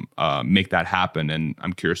to make that happen? And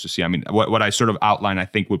I'm curious to see. I mean, what I sort of outlined, I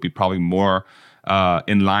think, would be probably more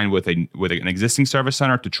in line with an existing service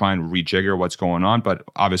center to try and rejigger what's going on. But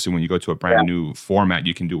obviously, when you go to a brand new format,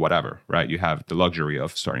 you can do whatever, right? You have the luxury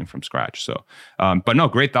of starting from scratch. So, but no,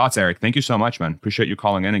 great thoughts, Eric. Thank you so much, man. Appreciate you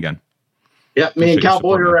calling in again. Yeah, me and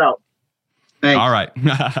Cowboy are out. Thanks. All right.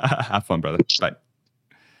 Have fun, brother. Bye.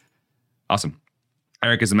 Awesome.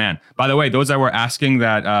 Eric is a man. By the way, those that were asking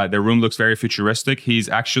that their room looks very futuristic, he's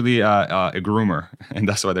actually a groomer, and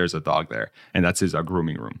that's why there's a dog there, and that's his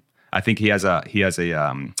grooming room. I think he has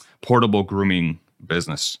a portable grooming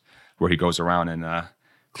business where he goes around and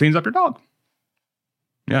cleans up your dog.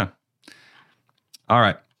 Yeah. All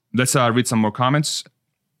right. Let's read some more comments.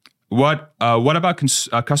 What about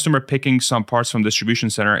a customer picking some parts from distribution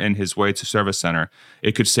center in his way to service center?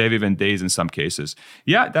 It could save even days in some cases.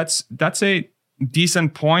 Yeah, that's a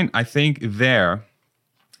decent point. I think there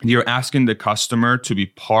you're asking the customer to be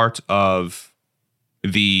part of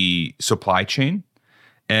the supply chain,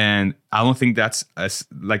 and I don't think that's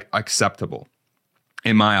acceptable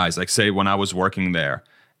in my eyes. Like, say when I was working there,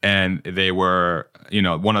 and they were,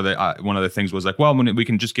 one of the things was like, well, we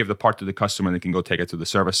can just give the part to the customer and they can go take it to the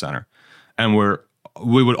service center. And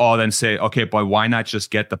we would all then say, okay, but why not just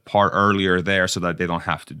get the part earlier there so that they don't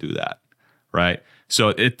have to do that, right?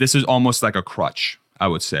 So this is almost like a crutch, I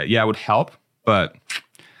would say. Yeah, it would help, but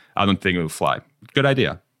I don't think it would fly. Good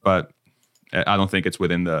idea, but I don't think it's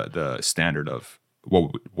within the standard of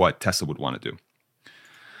what Tesla would want to do.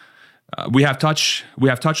 We have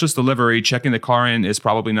touchless delivery. Checking the car in is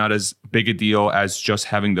probably not as big a deal as just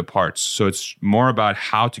having the parts. So it's more about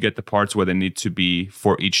how to get the parts where they need to be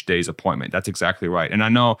for each day's appointment. That's exactly right. And I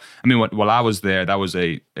know, while I was there, that was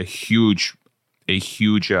a huge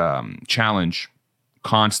challenge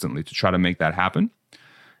constantly to try to make that happen.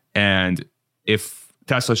 And if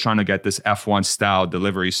Tesla's trying to get this F1 style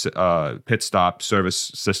delivery pit stop service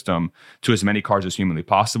system to as many cars as humanly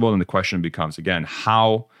possible, then the question becomes again,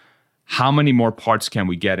 how many more parts can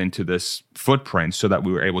we get into this footprint so that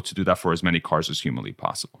we were able to do that for as many cars as humanly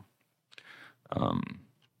possible?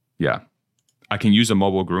 Yeah. I can use a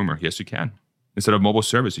mobile groomer. Yes, you can. Instead of mobile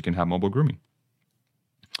service, you can have mobile grooming.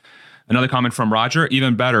 Another comment from Roger.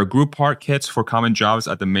 Even better, group part kits for common jobs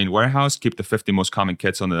at the main warehouse. Keep the 50 most common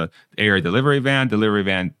kits on the area delivery van. Deliver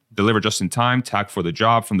just in time. Tag for the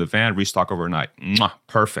job from the van. Restock overnight. Mwah,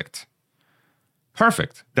 perfect.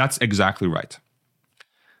 That's exactly right.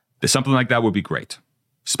 Something like that would be great,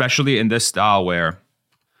 especially in this style where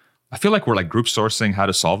I feel like we're like group sourcing how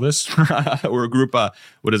to solve this. We're a group,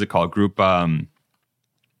 what is it called? Group, we're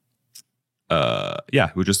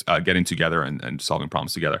just getting together and solving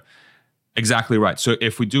problems together. Exactly right. So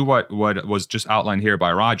if we do what was just outlined here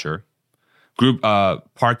by Roger, group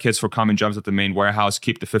part kits for common jobs at the main warehouse,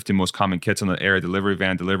 keep the 50 most common kits on the area delivery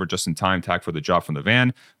van, deliver just in time, tag for the job from the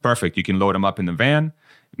van. Perfect. You can load them up in the van.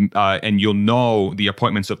 And you'll know the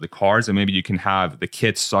appointments of the cars, and maybe you can have the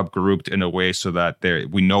kits subgrouped in a way so that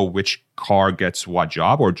we know which car gets what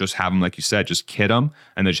job, or just have them, like you said, just kit them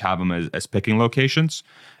and then just have them as picking locations.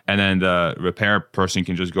 And then the repair person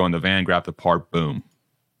can just go in the van, grab the part, boom,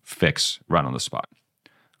 fix right on the spot.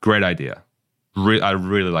 Great idea. I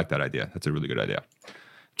really like that idea. That's a really good idea.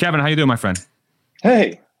 Kevin, how you doing, my friend?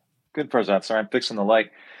 Hey, good, President. Sorry, I'm fixing the light.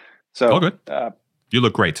 So, all good. You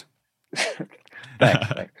look great.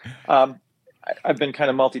 Thanks. I've been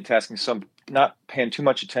kind of multitasking, so I'm not paying too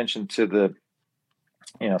much attention to the,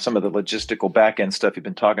 some of the logistical back end stuff you've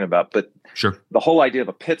been talking about. But sure, the whole idea of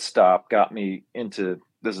a pit stop got me into.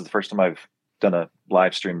 This is the first time I've done a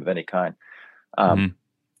live stream of any kind.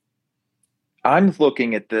 I'm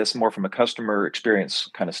looking at this more from a customer experience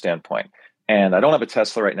kind of standpoint, and I don't have a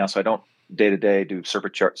Tesla right now, so I don't day to day do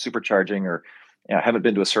supercharging, or I haven't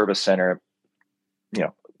been to a service center.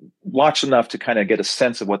 Watch enough to kind of get a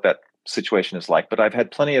sense of what that situation is like. But I've had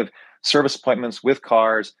plenty of service appointments with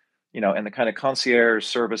cars, and the kind of concierge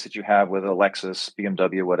service that you have with a Lexus,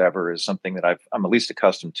 BMW, whatever, is something that I'm at least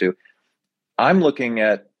accustomed to. I'm looking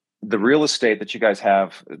at the real estate that you guys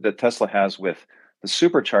have, that Tesla has, with the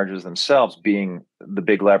superchargers themselves being the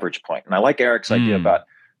big leverage point. And I like Eric's idea about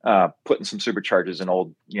putting some superchargers in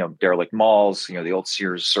old, derelict malls, the old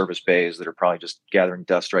Sears service bays that are probably just gathering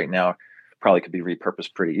dust right now, probably could be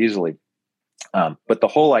repurposed pretty easily. But the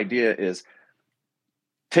whole idea is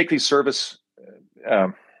take these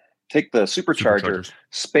take the supercharger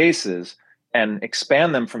spaces and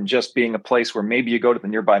expand them from just being a place where maybe you go to the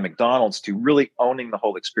nearby McDonald's to really owning the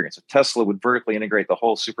whole experience. If Tesla would vertically integrate the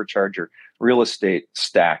whole supercharger real estate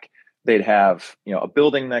stack, they'd have, a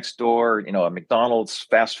building next door, a McDonald's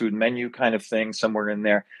fast food menu kind of thing somewhere in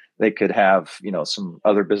there. They could have, some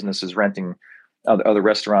other businesses renting, other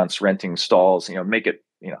restaurants renting stalls, make it,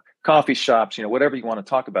 coffee shops, whatever you want to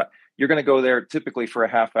talk about. You're going to go there typically for a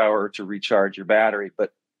half hour to recharge your battery.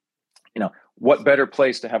 But, what better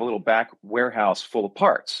place to have a little back warehouse full of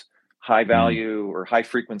parts, high value or high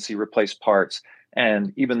frequency replaced parts,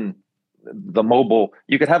 and even the mobile,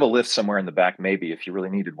 you could have a lift somewhere in the back, maybe if you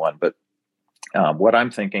really needed one. But what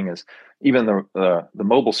I'm thinking is even the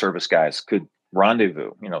mobile service guys could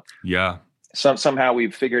rendezvous, Yeah. Somehow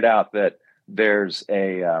we've figured out that there's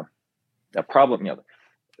a problem,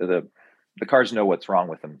 the cars know what's wrong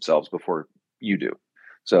with themselves before you do.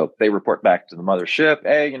 So they report back to the mothership,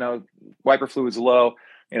 hey, wiper fluid's low,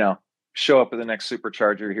 show up at the next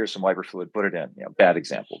supercharger, here's some wiper fluid, put it in, bad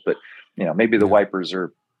example. But, maybe the wipers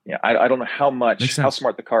are, I don't know how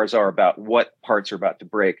smart the cars are about what parts are about to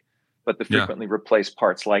break, but the frequently replaced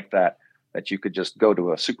parts like that you could just go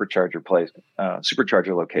to a supercharger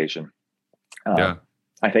location. I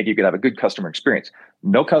think you could have a good customer experience.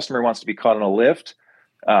 No customer wants to be caught in a lift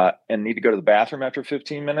and need to go to the bathroom after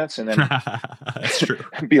 15 minutes and then that's true.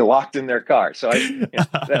 be locked in their car. So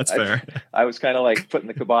that's fair. I was kind of like putting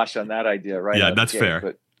the kibosh on that idea, right? Yeah, that's fair.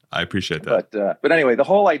 But I appreciate that. But anyway, the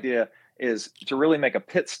whole idea is to really make a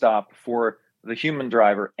pit stop for the human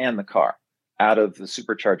driver and the car out of the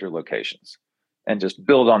supercharger locations and just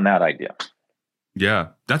build on that idea. Yeah,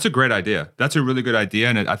 that's a great idea. That's a really good idea.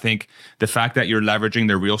 And I think the fact that you're leveraging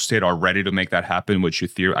the real estate already to make that happen, which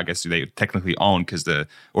I guess they technically own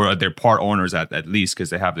or they're part owners at least because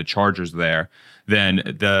they have the chargers there,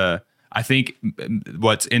 then I think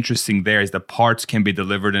what's interesting there is the parts can be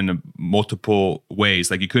delivered in multiple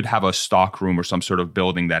ways. Like you could have a stock room or some sort of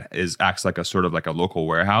building that acts like a sort of like a local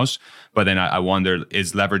warehouse. But then I wonder,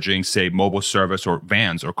 is leveraging, say, mobile service or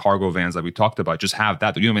vans or cargo vans like we talked about, just have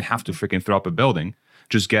that. You don't even have to freaking throw up a building.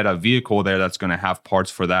 Just get a vehicle there that's going to have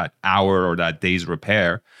parts for that hour or that day's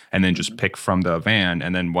repair, and then just pick from the van.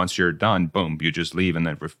 And then once you're done, boom, you just leave and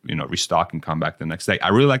then restock and come back the next day. I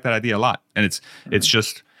really like that idea a lot. And it's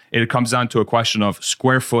just... It comes down to a question of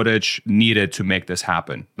square footage needed to make this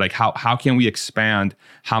happen. Like how can we expand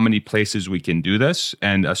how many places we can do this?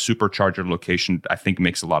 And a supercharger location, I think,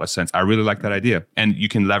 makes a lot of sense. I really like that idea. And you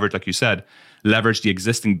can leverage, like you said, the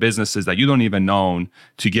existing businesses that you don't even own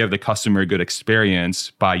to give the customer a good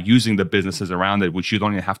experience by using the businesses around it, which you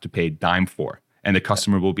don't even have to pay a dime for. And the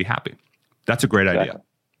customer will be happy. That's a great idea.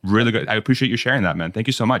 Really good. I appreciate you sharing that, man. Thank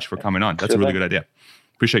you so much for coming on. That's a really good idea.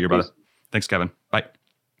 Appreciate you, brother. Thanks, Kevin. Bye.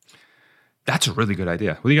 That's a really good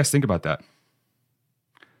idea. What do you guys think about that?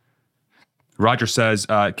 Roger says,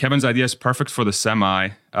 Kevin's idea is perfect for the semi.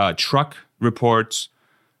 Truck reports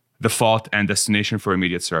the fault and destination for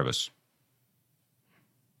immediate service.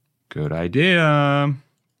 Good idea.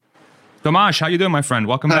 Tomasz, how you doing, my friend?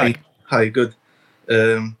 Welcome back. Hi, good.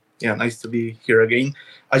 Nice to be here again.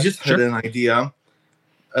 I just had an idea.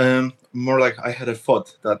 More like I had a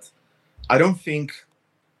thought that I don't think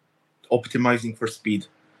optimizing for speed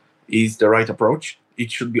is the right approach. It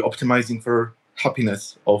should be optimizing for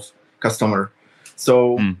happiness of customer.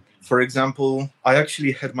 So, for example, I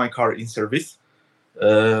actually had my car in service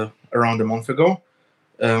around a month ago.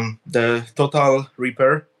 The total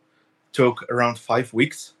repair took around 5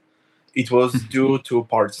 weeks. It was due to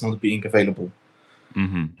parts not being available.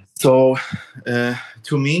 Mm-hmm. So,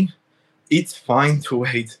 to me, it's fine to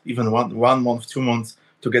wait even one month, 2 months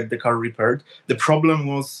to get the car repaired. The problem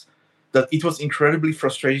was that it was incredibly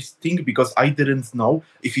frustrating because I didn't know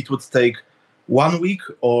if it would take 1 week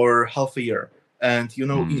or half a year. And,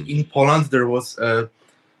 in Poland, there was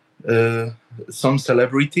some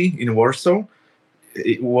celebrity in Warsaw.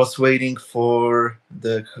 It was waiting for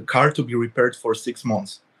the car to be repaired for 6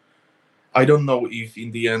 months. I don't know if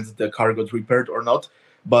in the end the car got repaired or not,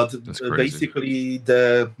 but basically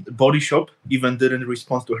the body shop even didn't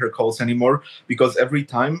respond to her calls anymore because every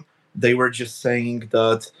time they were just saying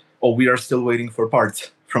that, we are still waiting for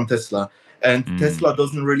parts from Tesla. And Tesla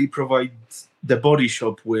doesn't really provide the body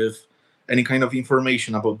shop with any kind of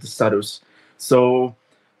information about the status. So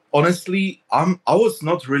honestly, I was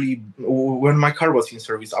not really, when my car was in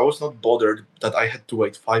service, I was not bothered that I had to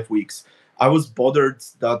wait 5 weeks. I was bothered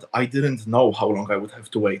that I didn't know how long I would have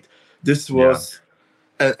to wait. This was,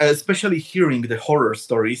 especially hearing the horror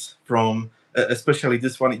stories from, especially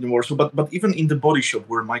this one in Warsaw, but even in the body shop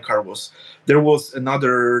where my car was, there was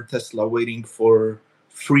another Tesla waiting for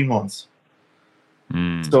 3 months.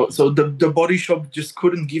 So the body shop just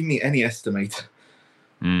couldn't give me any estimate.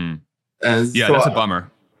 Yeah, so that's a bummer.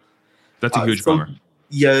 That's a huge bummer.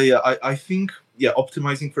 Yeah. I think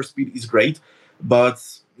optimizing for speed is great, but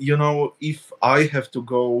if I have to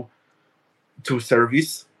go to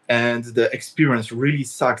service and the experience really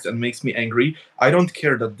sucks and makes me angry, I don't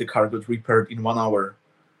care that the car got repaired in 1 hour.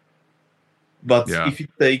 But if it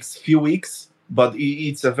takes few weeks, but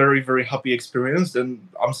it's a very, very happy experience, then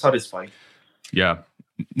I'm satisfied. Yeah.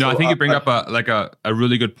 No, so I think you bring up a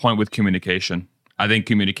really good point with communication. I think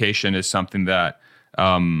communication is something that,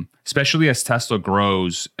 especially as Tesla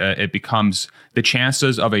grows, it becomes the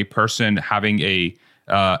chances of a person having a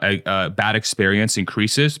bad experience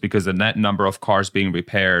increases because the net number of cars being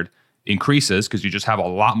repaired increases because you just have a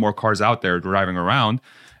lot more cars out there driving around.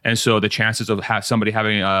 And so the chances of somebody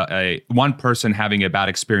having one person having a bad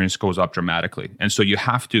experience goes up dramatically. And so you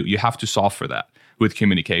have to solve for that with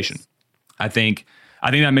communication. I think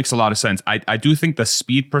that makes a lot of sense. I do think the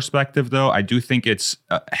speed perspective, though, I do think it's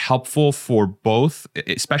helpful for both,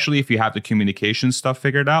 especially if you have the communication stuff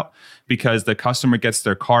figured out, because the customer gets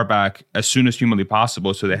their car back as soon as humanly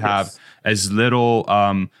possible, so they have as little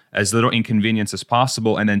inconvenience as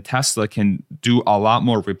possible, and then Tesla can do a lot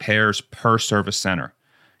more repairs per service center.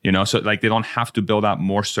 So like they don't have to build out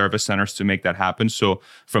more service centers to make that happen. So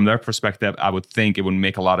from their perspective, I would think it would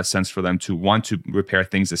make a lot of sense for them to want to repair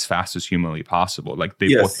things as fast as humanly possible. Like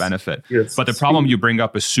they both benefit. Yes. But the problem you bring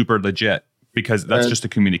up is super legit because that's just a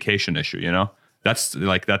communication issue, That's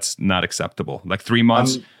not acceptable. Like 3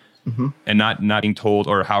 months and not being told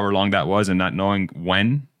or however long that was and not knowing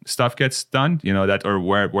when stuff gets done, that or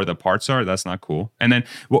where the parts are, that's not cool. And then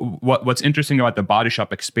what's interesting about the body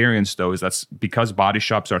shop experience, though, is that's because body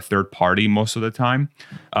shops are third party most of the time.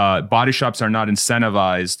 Body shops are not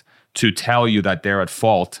incentivized to tell you that they're at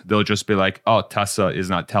fault. They'll just be like, oh, Tesla is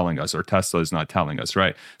not telling us, or Tesla is not telling us,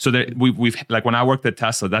 right? So that we've like when I worked at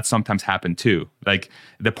Tesla, that sometimes happened too. Like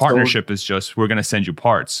the partnership is just, we're going to send you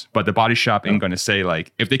parts, but the body shop ain't going to say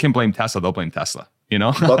like, if they can blame Tesla, they'll blame Tesla.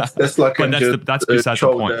 But Tesla can that's besides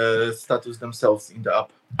the point. The status themselves in the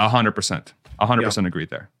app. 100% agreed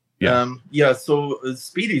there. Yeah. So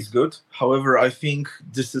speed is good. However, I think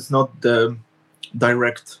this is not the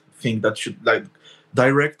direct thing that should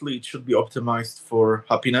directly. It should be optimized for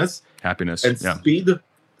happiness. And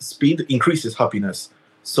speed increases happiness.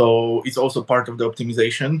 So it's also part of the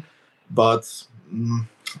optimization. But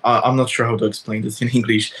I'm not sure how to explain this in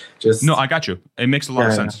English. No, I got you. It makes a lot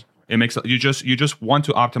of sense. It makes you just want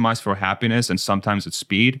to optimize for happiness, and sometimes it's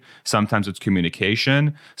speed, sometimes it's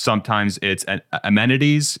communication, sometimes it's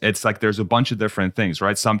amenities. It's like there's a bunch of different things,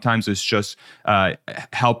 right? Sometimes it's just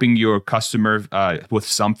helping your customer with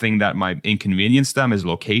something that might inconvenience them, is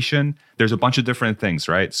location. There's a bunch of different things,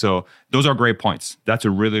 right? So those are great points. That's a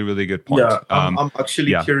really, really good point. Yeah, I'm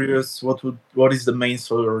actually curious what is the main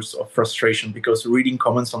source of frustration, because reading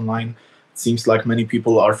comments online, it seems like many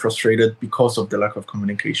people are frustrated because of the lack of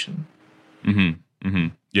communication.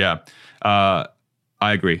 Yeah, I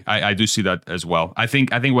agree. I do see that as well. I think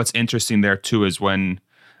what's interesting there too is when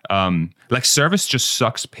like service just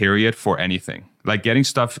sucks, period, for anything. Like getting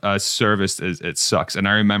stuff serviced it sucks. And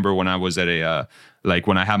I remember when I was at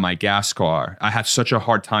when I had my gas car, I had such a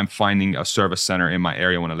hard time finding a service center in my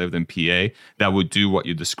area when I lived in PA that would do what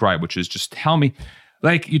you described, which is just tell me,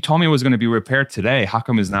 like, you told me it was going to be repaired today. How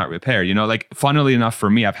come it's not repaired? Like, funnily enough, for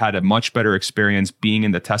me, I've had a much better experience being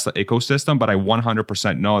in the Tesla ecosystem, but I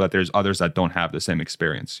 100% know that there's others that don't have the same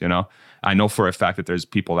experience. I know for a fact that there's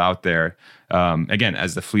people out there. Again,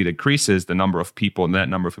 as the fleet increases, the number of people, that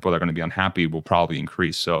number of people that are going to be unhappy will probably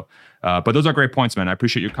increase. So, but those are great points, man. I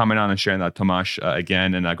appreciate you coming on and sharing that, Tomasz,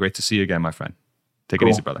 again, and great to see you again, my friend. Take it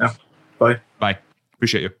easy, brother. Yeah. Bye. Bye.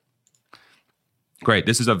 Appreciate you. Great.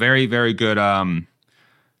 This is a very, very good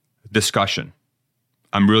discussion.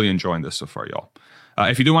 I'm really enjoying this so far, y'all.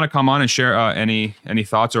 If you do want to come on and share any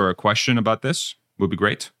thoughts or a question about this, would be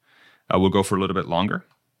great. We'll go for a little bit longer.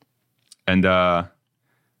 And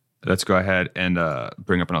let's go ahead and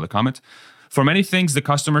bring up another comment. For many things, the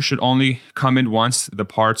customer should only come in once the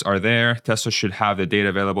parts are there. Tesla should have the data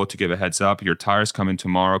available to give a heads up. Your tires come in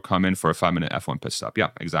tomorrow, come in for a 5-minute F1 pit stop.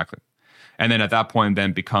 Yeah, exactly. And then at that point,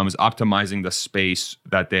 then becomes optimizing the space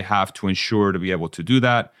that they have to ensure to be able to do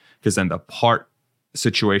that. Because then the part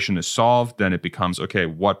situation is solved, then it becomes, okay,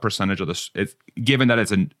 what percentage of this, given that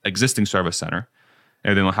it's an existing service center,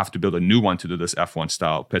 and they don't have to build a new one to do this F1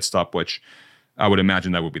 style pit stop, which I would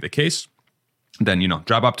imagine that would be the case. Then,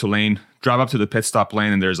 drive up to the pit stop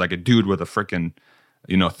lane, and there's like a dude with a freaking,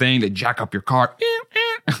 thing that jack up your car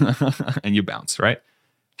and you bounce, right?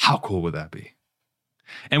 How cool would that be?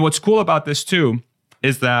 And what's cool about this too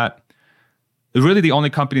is that really the only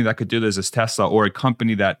company that could do this is Tesla, or a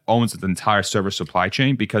company that owns the entire service supply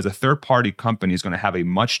chain, because a third-party company is going to have a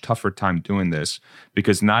much tougher time doing this,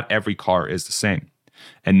 because not every car is the same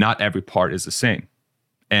and not every part is the same.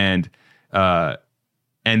 And they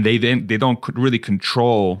don't really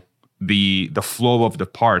control the flow of the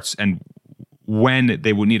parts and when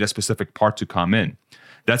they would need a specific part to come in.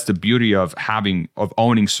 That's the beauty of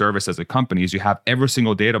owning service as a company, is you have every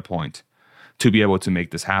single data point to be able to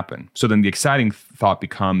make this happen. So then the exciting thought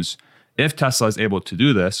becomes, if Tesla is able to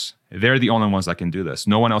do this, they're the only ones that can do this.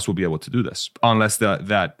 No one else will be able to do this unless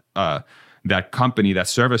that company, that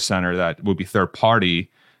service center that will be third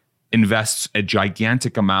party, invests a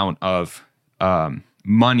gigantic amount of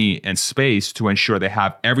money and space to ensure they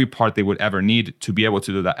have every part they would ever need to be able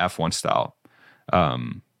to do that F1 style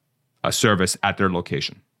service at their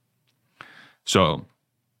location. So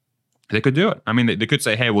they could do it. I mean, they could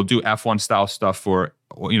say, hey, we'll do F1 style stuff for,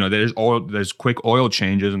 there's quick oil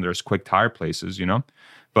changes and there's quick tire places,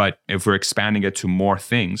 But if we're expanding it to more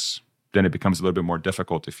things, then it becomes a little bit more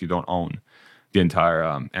difficult if you don't own the entire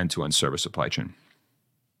end-to-end service supply chain.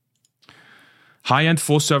 High-end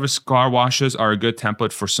full-service car washes are a good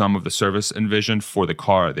template for some of the service envisioned for the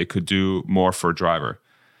car. They could do more for a driver.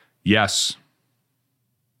 Yes,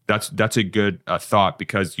 that's a good thought,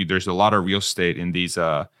 because there's a lot of real estate in these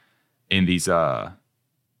car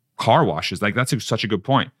washes. Like, that's such a good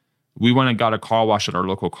point. We went and got a car wash at our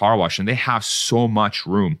local car wash, and they have so much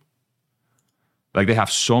room. Like, they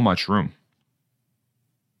have so much room.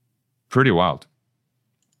 Pretty wild.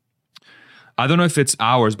 I don't know if it's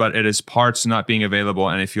hours, but it is parts not being available.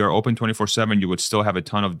 And if you're open 24/7, you would still have a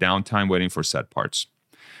ton of downtime waiting for said parts.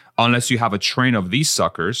 Unless you have a train of these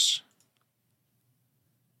suckers,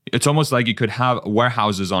 it's almost like you could have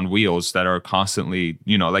warehouses on wheels that are constantly,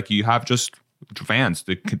 like you have just vans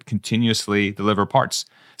that could continuously deliver parts,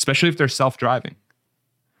 especially if they're self-driving.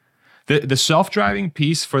 The self-driving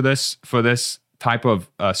piece for this type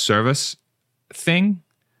of service thing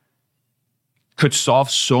could solve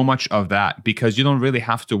so much of that, because you don't really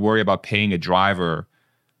have to worry about paying a driver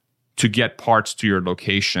to get parts to your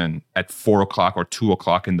location at 4 o'clock or 2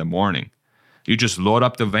 o'clock in the morning. You just load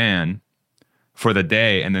up the van for the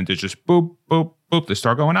day, and then they just boop, boop, boop, they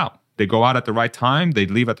start going out. They go out at the right time, they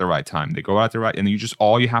leave at the right time. They go out at the right, and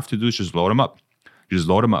all you have to do is just load them up. You just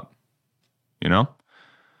load them up,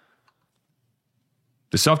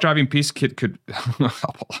 The self-driving piece kit could help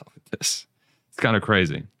a lot with this. It's kind of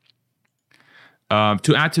crazy.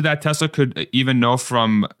 To add to that, Tesla could even know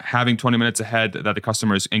from having 20 minutes ahead that the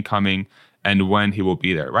customer is incoming and when he will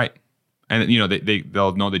be there, right? And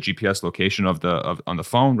they'll know the GPS location on the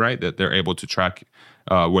phone, right? That they're able to track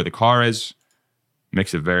where the car is.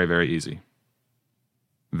 Makes it very, very easy.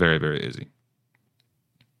 Very, very easy.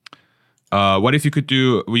 What if you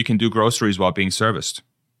can do groceries while being serviced?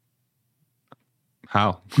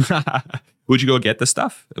 How? Would you go get the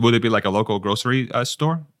stuff? Would it be like a local grocery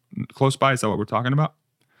store close by? Is that what we're talking about?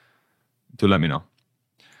 Do let me know.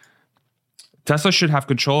 Tesla should have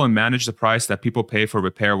control and manage the price that people pay for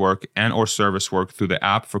repair work and or service work through the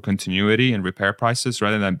app for continuity and repair prices,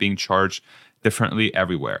 rather than being charged differently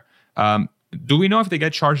everywhere. Do we know if they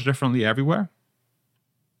get charged differently everywhere?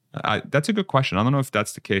 That's a good question. I don't know if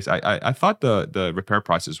that's the case. I thought the repair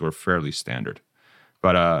prices were fairly standard,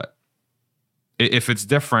 but if it's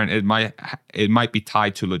different, it might be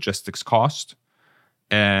tied to logistics cost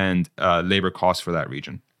and labor costs for that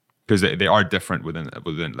region, because they are different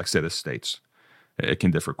within, like, say, the states. It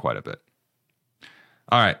can differ quite a bit.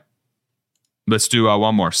 All right. Let's do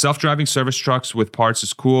one more. Self-driving service trucks with parts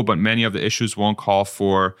is cool, but many of the issues won't call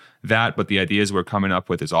for that. But the ideas we're coming up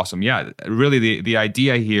with is awesome. Yeah, really, the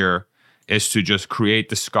idea here is to just create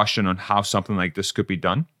discussion on how something like this could be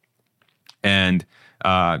done, and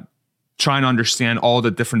try and understand all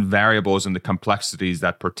the different variables and the complexities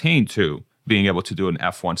that pertain to being able to do an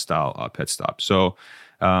F1 style pit stop. So,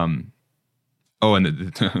 and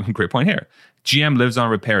great point here. GM lives on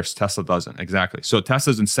repairs, Tesla doesn't. Exactly. So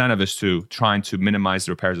Tesla's incentive is to trying to minimize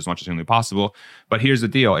the repairs as much as humanly possible. But here's the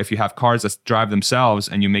deal. If you have cars that drive themselves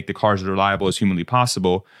and you make the cars as reliable as humanly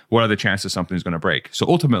possible, what are the chances something's going to break? So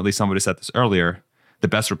ultimately, somebody said this earlier, the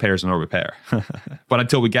best repair is no repair. But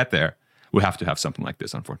until we get there, we have to have something like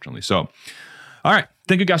this, unfortunately. So, all right.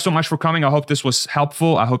 Thank you guys so much for coming. I hope this was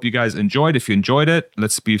helpful. I hope you guys enjoyed. If you enjoyed it,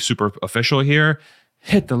 let's be super official here.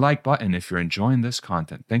 hit the like button if you're enjoying this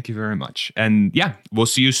content. Thank you very much. And yeah, we'll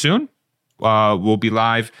see you soon. We'll be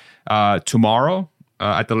live tomorrow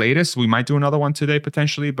at the latest. We might do another one today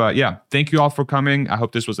potentially. But yeah, thank you all for coming. I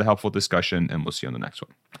hope this was a helpful discussion, and we'll see you on the next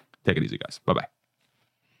one. Take it easy, guys. Bye-bye.